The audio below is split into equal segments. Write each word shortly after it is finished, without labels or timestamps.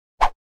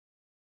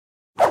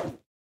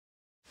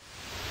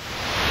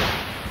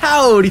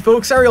Howdy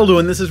folks, how are y'all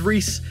doing? This is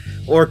Rees,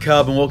 or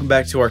Cub, and welcome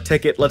back to our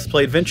Tekkit Let's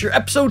Play Adventure,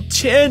 episode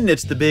 10!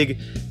 It's the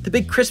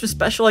big Christmas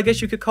special, I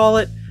guess you could call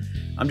it.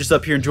 I'm just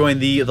up here enjoying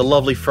the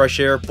lovely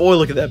fresh air. Boy,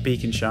 look at that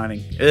beacon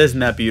shining.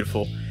 Isn't that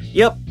beautiful?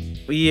 Yep,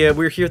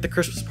 we're here at the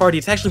Christmas party.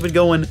 It's actually been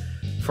going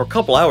for a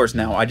couple hours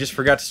now. I just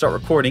forgot to start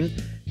recording,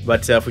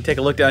 but if we take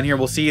a look down here,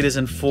 we'll see it is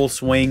in full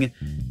swing.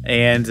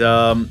 And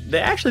they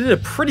actually did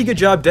a pretty good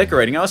job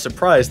decorating. I was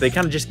surprised. They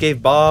kind of just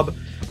gave Bob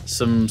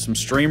some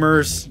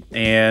streamers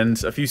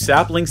and a few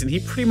saplings, and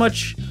he pretty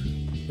much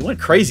went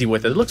crazy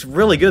with it. It looks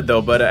really good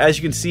though, but as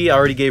you can see, I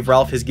already gave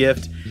Ralph his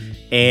gift,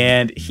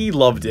 and he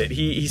loved it.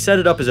 He set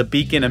it up as a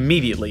beacon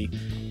immediately,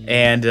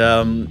 and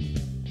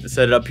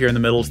set it up here in the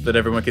middle so that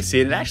everyone could see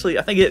it. And actually,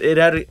 I think it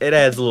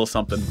adds a little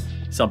something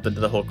to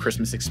the whole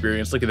Christmas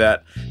experience. Look at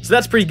that. So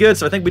that's pretty good.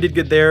 So I think we did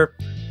good there.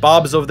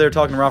 Bob is over there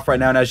talking to Ralph right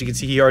now, and as you can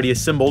see, he already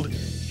assembled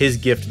his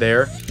gift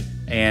there.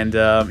 And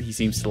he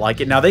seems to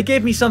like it. Now, they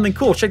gave me something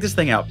cool. Check this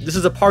thing out. This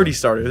is a party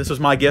starter. This was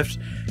my gift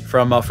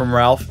from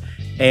Ralph.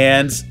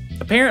 And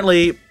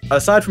apparently,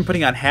 aside from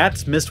putting on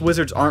hats, Mist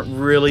Wizards aren't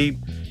really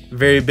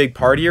very big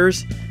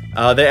partiers.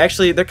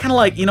 They're kind of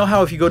like, you know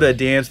how if you go to a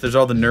dance, there's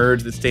all the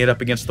nerds that stand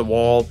up against the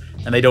wall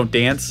and they don't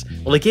dance?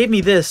 Well, they gave me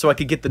this so I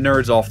could get the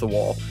nerds off the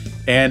wall.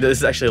 And this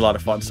is actually a lot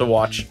of fun, so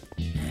watch.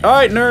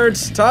 Alright,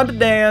 nerds, time to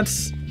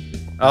dance.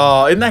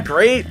 Oh, isn't that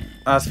great?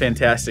 Oh, that's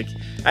fantastic.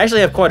 I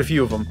actually have quite a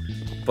few of them.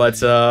 But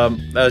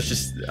that was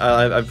just,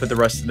 I put the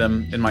rest of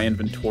them in my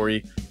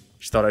inventory.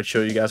 Just thought I'd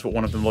show you guys what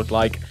one of them looked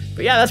like.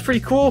 But yeah, that's pretty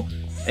cool.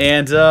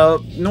 And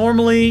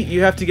normally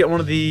you have to get one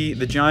of the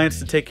giants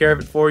to take care of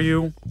it for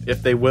you,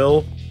 if they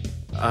will.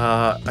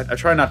 I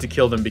try not to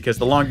kill them because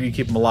the longer you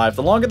keep them alive,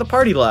 the longer the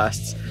party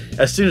lasts.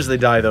 As soon as they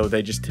die, though,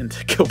 they just tend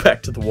to go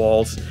back to the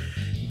walls.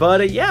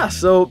 But yeah,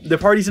 so the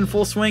party's in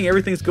full swing.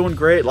 Everything's going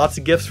great. Lots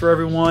of gifts for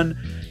everyone.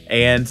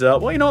 And,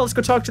 well, you know, let's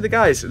go talk to the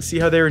guys and see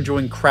how they're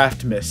enjoying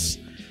Craftmas.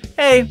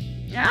 Hey.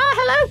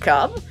 Hello,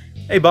 Cub.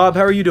 Hey, Bob,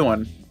 how are you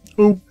doing?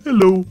 Oh,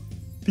 hello.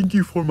 Thank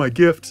you for my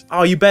gift.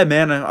 Oh, you bet,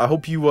 man. I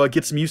hope you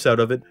get some use out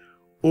of it.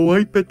 Oh,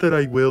 I bet that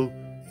I will.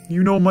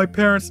 You know, my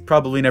parents...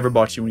 Probably never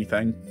bought you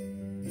anything.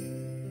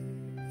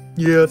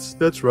 Yes,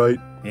 that's right.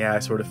 Yeah, I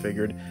sort of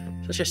figured.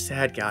 Such a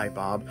sad guy,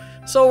 Bob.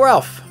 So,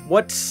 Ralph,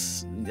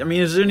 is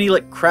there any,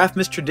 like,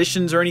 Craftmas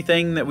traditions or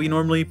anything that we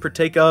normally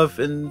partake of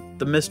in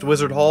the Mist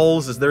Wizard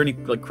halls? Is there any,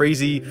 like,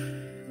 crazy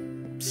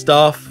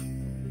stuff?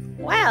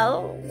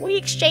 Well, we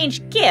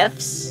exchange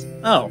gifts.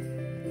 Oh.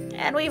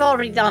 And we've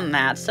already done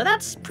that, so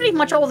that's pretty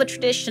much all the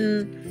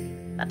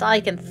tradition that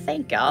I can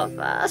think of.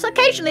 So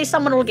occasionally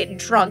someone will get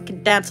drunk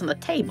and dance on the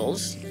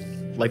tables.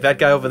 Like that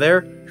guy over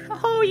there?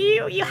 Oh,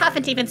 you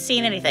haven't even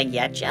seen anything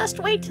yet. Just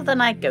wait till the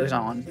night goes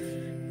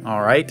on.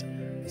 Alright.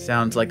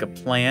 Sounds like a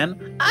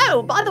plan.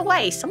 Oh, by the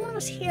way, someone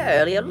was here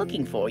earlier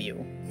looking for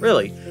you.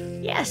 Really?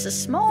 Yes, a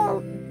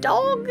small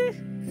dog.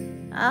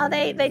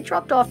 They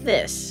dropped off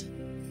this.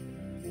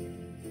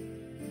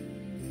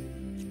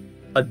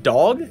 A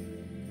dog?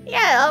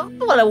 Yeah,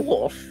 well, a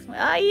wolf.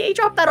 He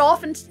dropped that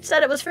off and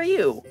said it was for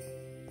you.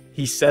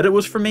 He said it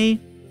was for me?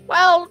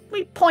 Well,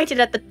 we pointed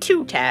at the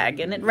to tag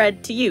and it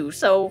read to you,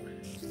 so...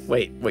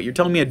 Wait, you're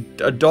telling me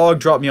a dog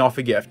dropped me off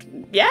a gift?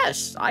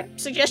 Yes, I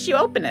suggest you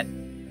open it.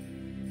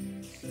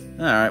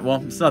 Alright,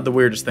 well, it's not the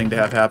weirdest thing to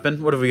have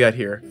happen. What have we got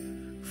here?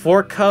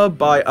 For Cub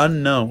by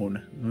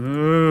Unknown.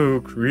 Ooh,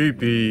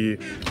 creepy.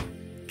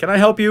 Can I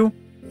help you?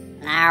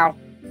 No.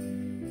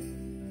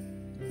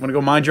 Wanna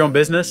go mind your own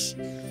business?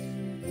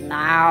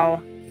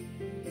 No.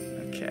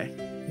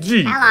 Okay.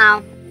 Gee.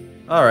 Hello.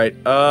 Alright,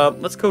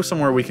 let's go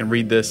somewhere we can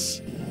read this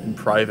in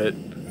private.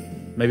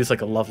 Maybe it's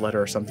like a love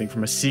letter or something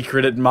from a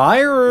secret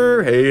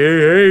admirer.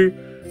 Hey.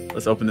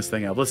 Let's open this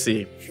thing up. Let's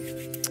see.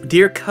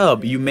 Dear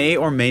Cub, you may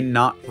or may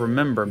not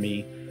remember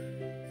me.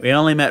 We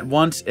only met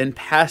once in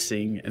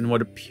passing in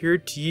what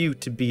appeared to you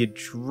to be a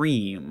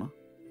dream.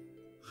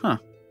 Huh.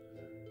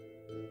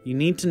 You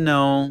need to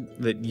know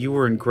that you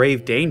were in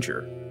grave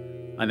danger.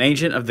 An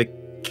agent of the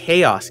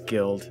Chaos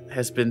Guild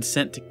has been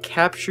sent to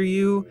capture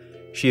you.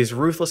 She is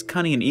ruthless,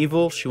 cunning, and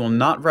evil. She will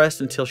not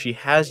rest until she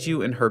has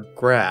you in her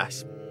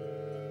grasp.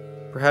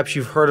 Perhaps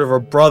you've heard of her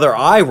brother,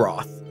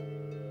 Iroth.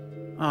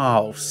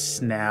 Oh,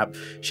 snap.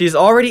 She has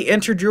already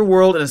entered your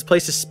world and has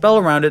placed a spell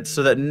around it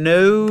so that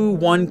no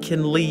one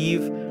can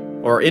leave,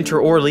 or enter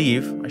or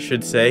leave, I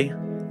should say.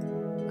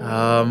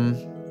 I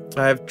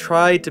have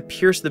tried to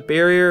pierce the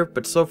barrier,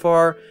 but so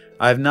far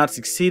I have not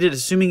succeeded.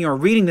 Assuming you're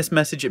reading this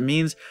message, it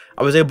means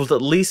I was able to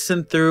at least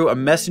send through a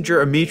messenger,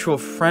 a mutual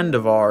friend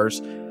of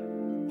ours.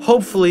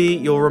 Hopefully,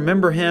 you'll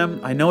remember him.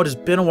 I know it has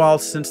been a while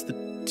since the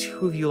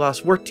two of you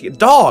last worked together.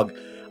 Dog!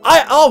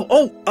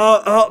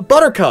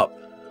 Buttercup!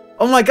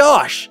 Oh my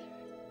gosh!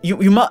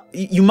 You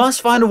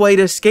must find a way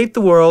to escape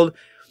the world,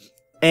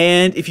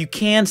 and if you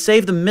can,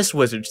 save the Mist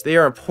Wizards. They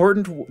are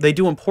important. They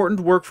do important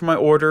work for my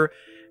order,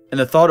 and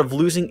the thought of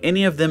losing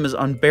any of them is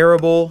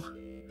unbearable.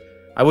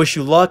 I wish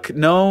you luck.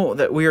 Know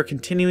that we are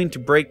continuing to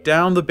break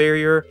down the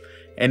barrier,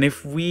 and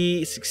if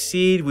we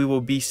succeed, we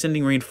will be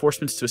sending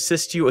reinforcements to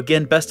assist you.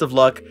 Again, best of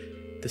luck.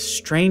 The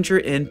stranger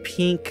in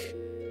pink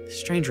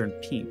Stranger in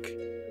pink.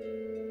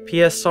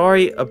 P.S.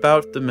 Sorry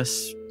about the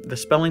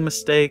spelling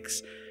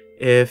mistakes,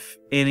 if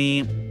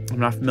any. I'm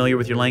not familiar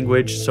with your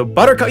language. So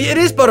Buttercup, it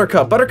is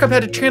Buttercup. Buttercup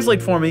had to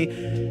translate for me,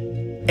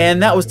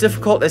 and that was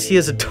difficult as he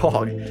is a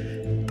dog.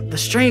 The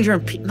stranger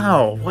in pink.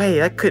 No way,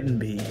 that couldn't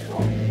be. I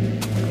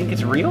think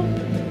it's real.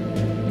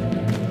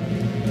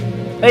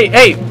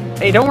 Hey!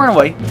 Don't run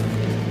away.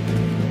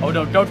 Oh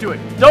no! Don't do it!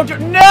 Don't do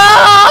it! No!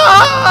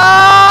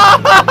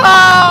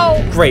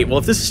 Great. Well,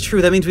 if this is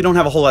true, that means we don't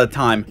have a whole lot of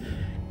time.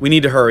 We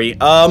need to hurry.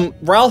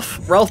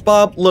 Ralph,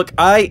 Bob, look,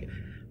 I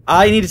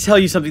need to tell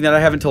you something that I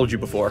haven't told you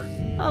before.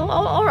 Oh,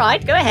 all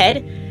right, go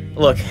ahead.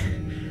 Look,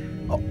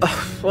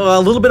 well,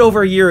 a little bit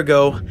over a year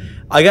ago,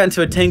 I got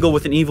into a tangle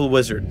with an evil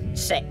wizard.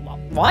 Say,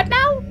 what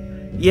now?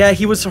 Yeah,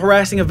 he was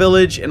harassing a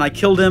village, and I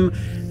killed him,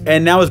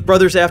 and now his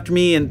brother's after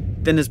me, and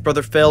then his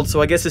brother failed, so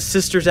I guess his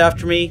sister's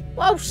after me.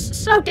 Whoa,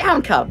 slow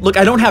down, Cub. Look,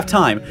 I don't have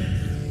time.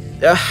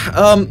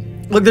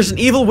 Look, there's an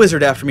evil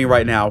wizard after me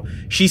right now.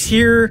 She's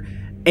here,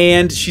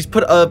 and she's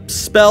put a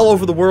spell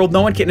over the world.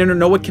 No one can enter,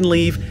 no one can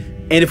leave.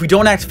 And if we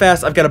don't act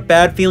fast, I've got a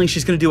bad feeling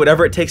she's going to do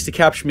whatever it takes to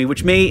capture me,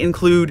 which may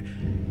include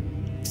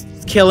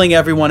killing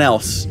everyone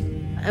else.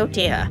 Oh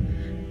dear.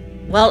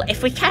 Well,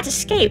 if we can't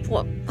escape,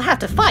 we'll have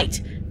to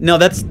fight. No,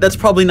 that's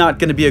probably not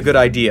going to be a good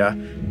idea.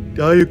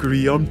 I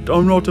agree. I'm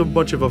not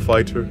much of a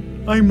fighter.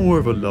 I'm more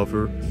of a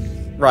lover.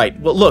 Right.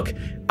 Well, look,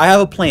 I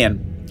have a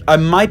plan. I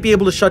might be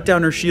able to shut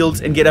down her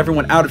shields and get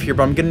everyone out of here,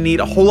 but I'm going to need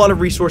a whole lot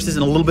of resources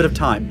and a little bit of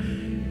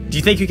time. Do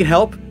you think you can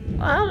help?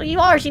 Well, you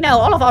already know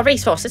all of our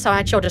resources are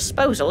at your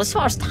disposal. As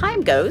far as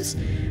time goes,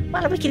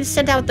 well, we can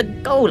send out the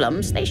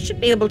golems. They should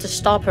be able to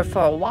stop her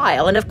for a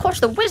while. And of course,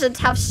 the wizards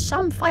have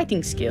some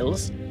fighting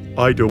skills.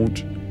 I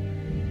don't.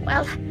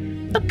 Well,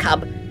 look,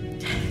 Cub.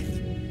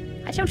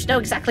 I don't know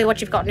exactly what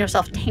you've gotten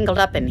yourself tangled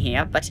up in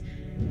here, but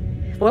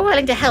we're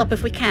willing to help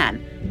if we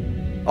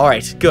can.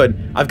 Alright,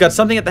 good. I've got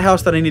something at the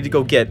house that I need to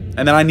go get,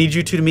 and then I need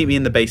you two to meet me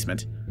in the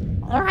basement.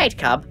 Alright,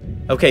 Cub.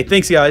 Okay,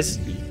 thanks, guys.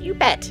 You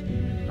bet.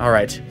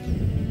 Alright.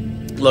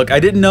 Look, I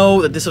didn't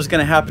know that this was going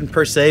to happen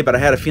per se, but I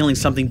had a feeling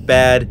something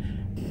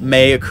bad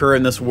may occur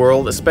in this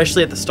world,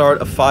 especially at the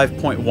start of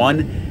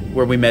 5.1,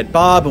 where we met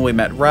Bob and we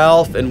met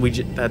Ralph, and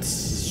that's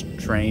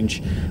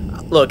strange.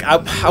 Look,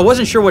 I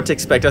wasn't sure what to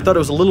expect. I thought it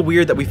was a little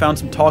weird that we found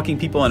some talking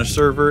people on a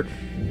server.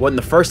 Wasn't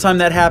the first time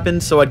that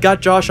happened, so I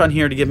got Josh on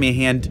here to give me a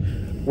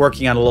hand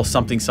working on a little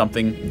something,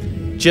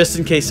 just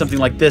in case something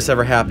like this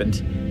ever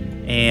happened.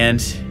 And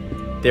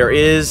there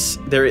is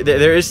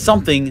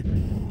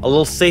something, a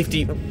little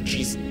safety, a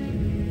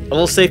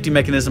little safety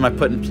mechanism I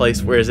put in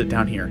place. Where is it?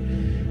 Down here.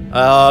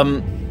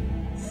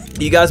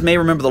 You guys may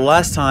remember the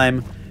last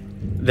time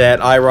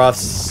that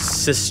Iroth's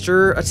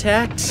sister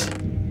attacked.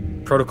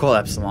 Protocol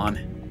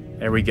Epsilon.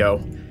 There we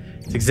go.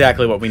 It's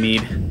exactly what we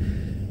need.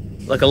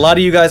 Look, a lot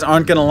of you guys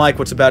aren't going to like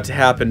what's about to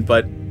happen,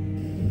 but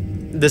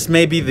this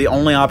may be the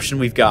only option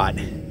we've got.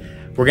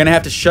 We're going to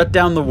have to shut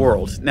down the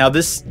world. Now,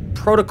 this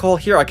protocol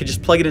here, I could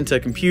just plug it into a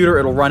computer,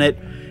 it'll run it,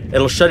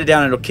 it'll shut it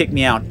down, and it'll kick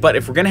me out. But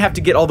if we're going to have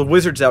to get all the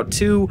wizards out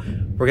too,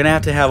 we're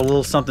going to have a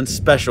little something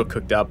special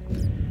cooked up.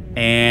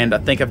 And I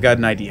think I've got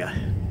an idea.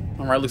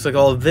 Alright, looks like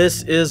all of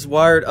this is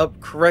wired up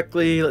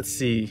correctly. Let's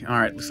see.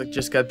 Alright, looks like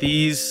just got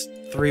these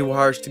 3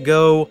 wires to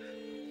go.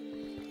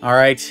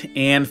 Alright,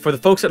 and for the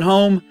folks at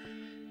home,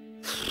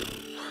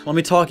 let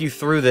me talk you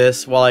through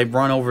this while I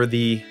run over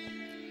the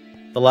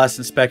last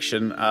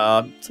inspection.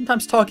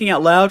 Sometimes talking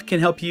out loud can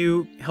help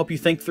you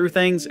think through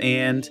things,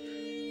 and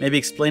maybe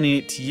explaining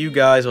it to you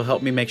guys will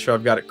help me make sure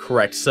I've got it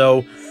correct.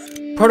 So,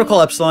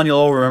 Protocol Epsilon, you'll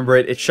all remember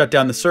it. It shut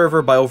down the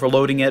server by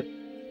overloading it,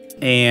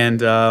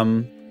 and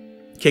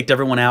kicked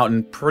everyone out,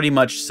 and pretty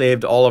much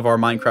saved all of our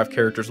Minecraft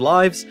characters'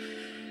 lives.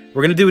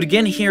 We're going to do it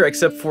again here,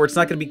 except for it's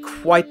not going to be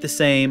quite the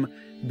same,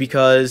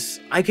 because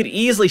I could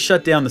easily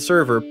shut down the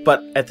server,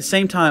 but at the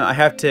same time, I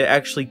have to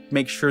actually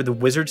make sure the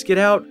wizards get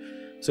out.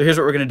 So here's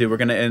what we're going to do. We're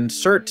going to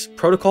insert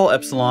Protocol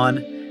Epsilon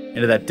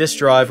into that disk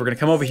drive. We're going to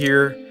come over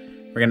here.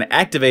 We're going to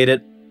activate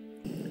it.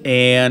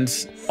 And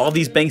all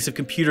these banks of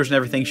computers and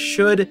everything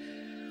should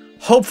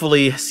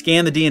hopefully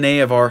scan the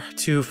DNA of our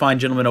 2 fine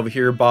gentlemen over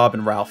here, Bob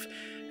and Ralph.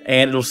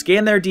 And it'll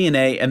scan their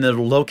DNA, and then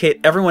it'll locate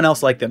everyone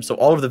else like them. So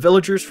all of the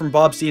villagers from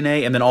Bob's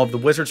DNA, and then all of the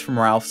wizards from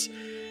Ralph's.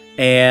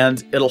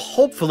 And it'll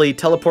hopefully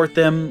teleport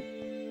them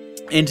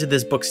into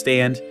this book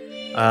stand.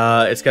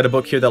 It's got a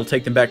book here that'll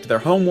take them back to their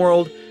home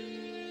world.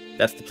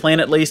 That's the plan,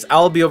 at least.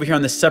 I'll be over here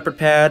on this separate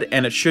pad,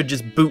 and it should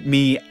just boot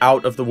me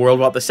out of the world,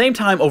 while at the same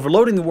time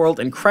overloading the world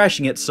and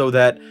crashing it so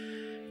that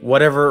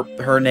whatever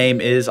her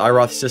name is,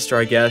 Iroth's sister,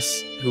 I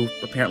guess, who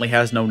apparently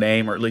has no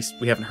name, or at least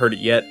we haven't heard it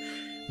yet,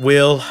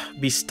 will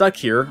be stuck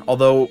here,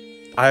 although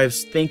I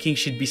was thinking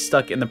she'd be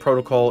stuck in the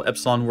Protocol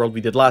Epsilon world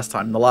we did last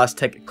time, the last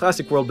Tekkit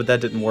Classic world, but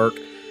that didn't work.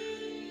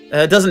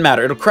 It doesn't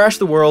matter. It'll crash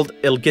the world,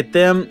 it'll get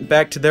them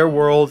back to their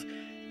world,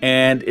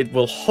 and it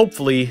will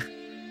hopefully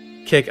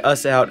kick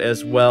us out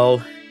as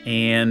well,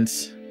 and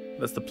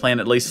that's the plan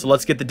at least. So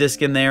let's get the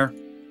disc in there.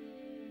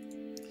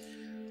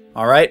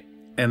 Alright,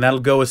 and that'll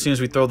go as soon as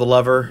we throw the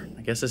lever.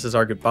 I guess this is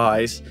our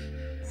goodbyes.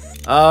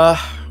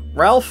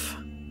 Ralph,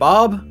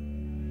 Bob,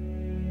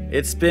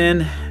 it's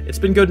been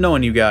good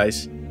knowing you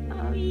guys.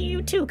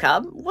 You too,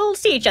 Cub. We'll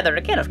see each other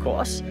again, of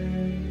course.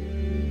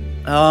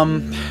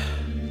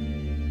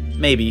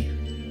 Maybe.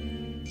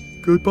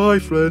 Goodbye,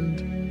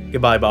 friend.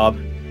 Goodbye, Bob.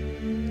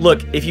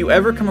 Look, if you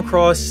ever come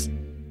across...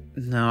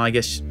 No, I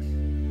guess...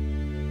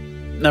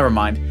 Never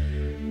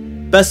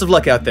mind. Best of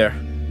luck out there.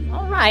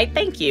 Alright,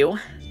 thank you.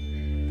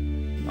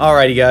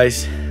 Alrighty,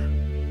 guys.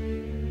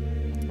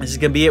 This is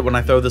gonna be it when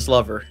I throw this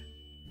lever.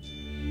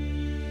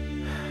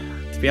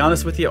 To be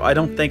honest with you, I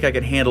don't think I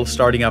can handle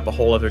starting up a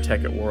whole other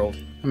Tekkit world.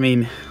 I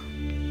mean...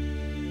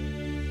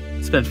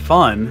 It's been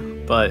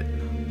fun, but...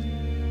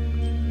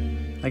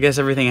 I guess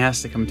everything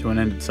has to come to an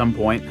end at some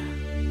point.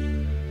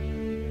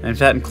 And if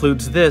that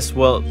includes this,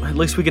 well, at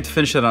least we get to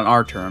finish it on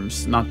our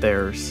terms, not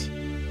theirs.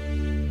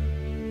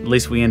 At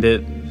least we end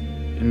it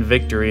in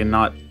victory and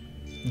not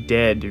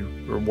dead,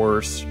 or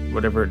worse,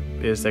 whatever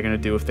it is they're gonna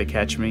do if they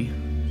catch me.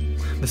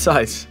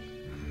 Besides,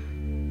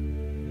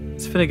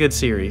 it's been a good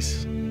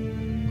series.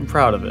 I'm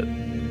proud of it.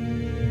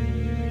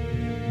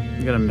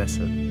 I'm gonna miss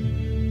it.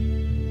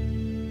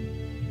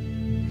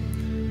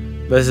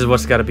 But this is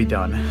what's gotta be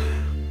done.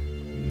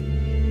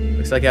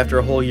 Looks like after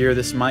a whole year,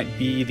 this might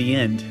be the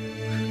end.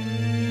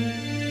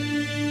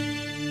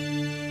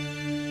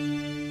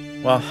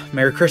 Well,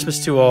 Merry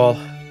Christmas to all.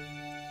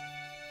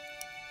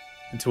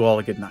 And to all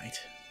a good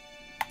night.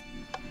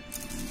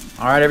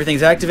 Alright,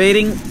 everything's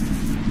activating.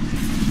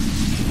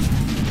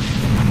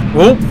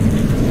 Whoa!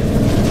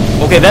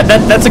 Okay,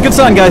 that's a good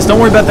sign, guys. Don't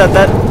worry about that.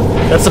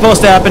 That's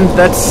supposed to happen.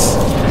 That's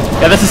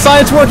the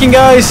science working,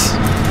 guys!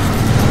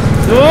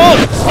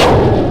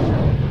 Oh!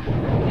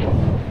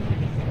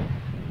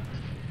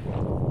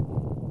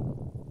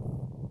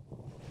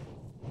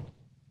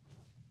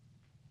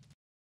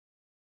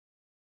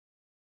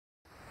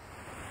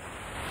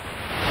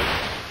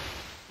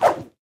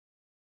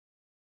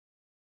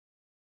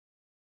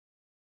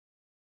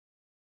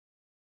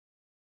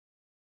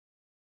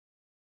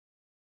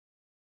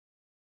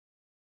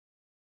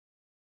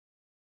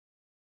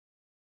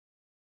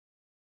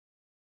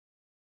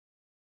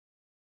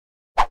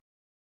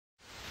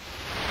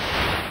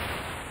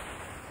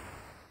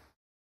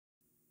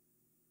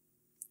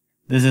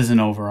 This isn't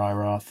over,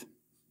 Iroth.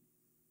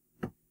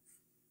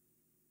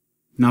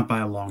 Not by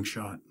a long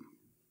shot.